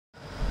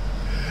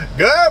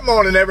Good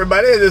morning,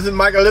 everybody. This is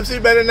Michael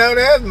Lipsy, better known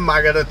as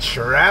Michael the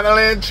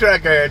Traveling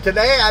Trucker.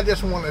 Today, I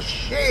just want to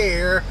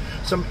share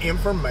some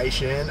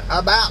information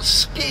about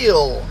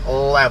skill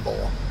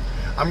level.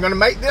 I'm going to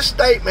make this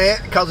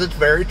statement because it's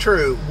very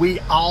true. We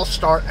all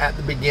start at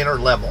the beginner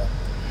level.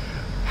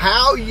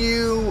 How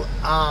you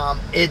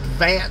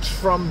advance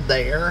from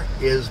there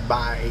is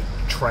by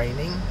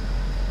training,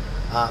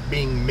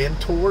 being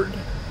mentored,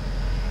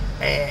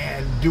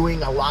 and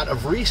doing a lot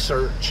of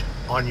research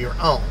on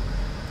your own.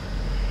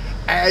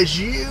 As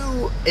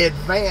you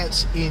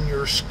advance in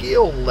your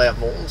skill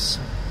levels,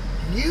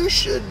 you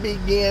should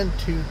begin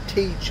to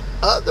teach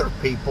other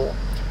people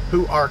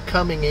who are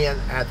coming in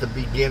at the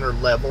beginner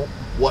level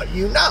what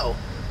you know.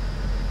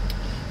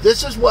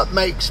 This is what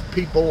makes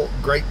people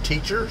great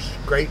teachers,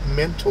 great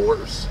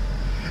mentors,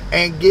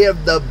 and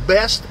give the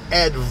best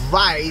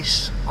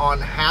advice on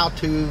how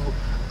to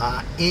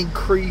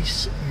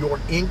increase your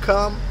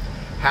income,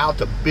 how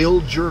to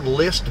build your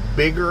list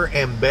bigger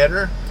and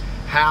better,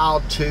 how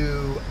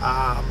to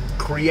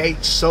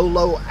create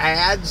solo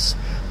ads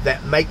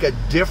that make a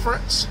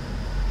difference.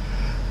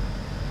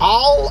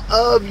 All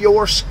of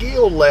your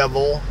skill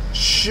level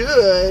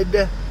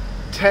should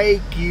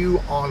take you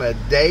on a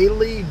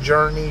daily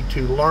journey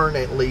to learn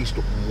at least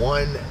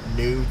one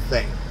new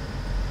thing.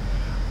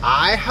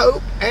 I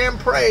hope and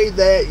pray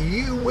that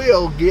you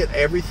will get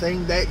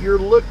everything that you're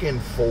looking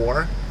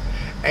for,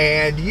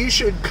 and you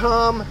should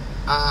come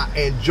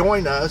and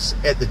join us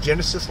at the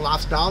Genesis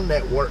Lifestyle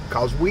Network,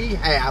 because we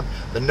have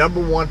the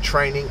 #1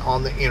 training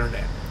on the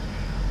internet.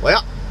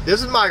 Well,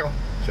 this is Michael,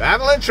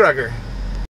 Traveling Trucker.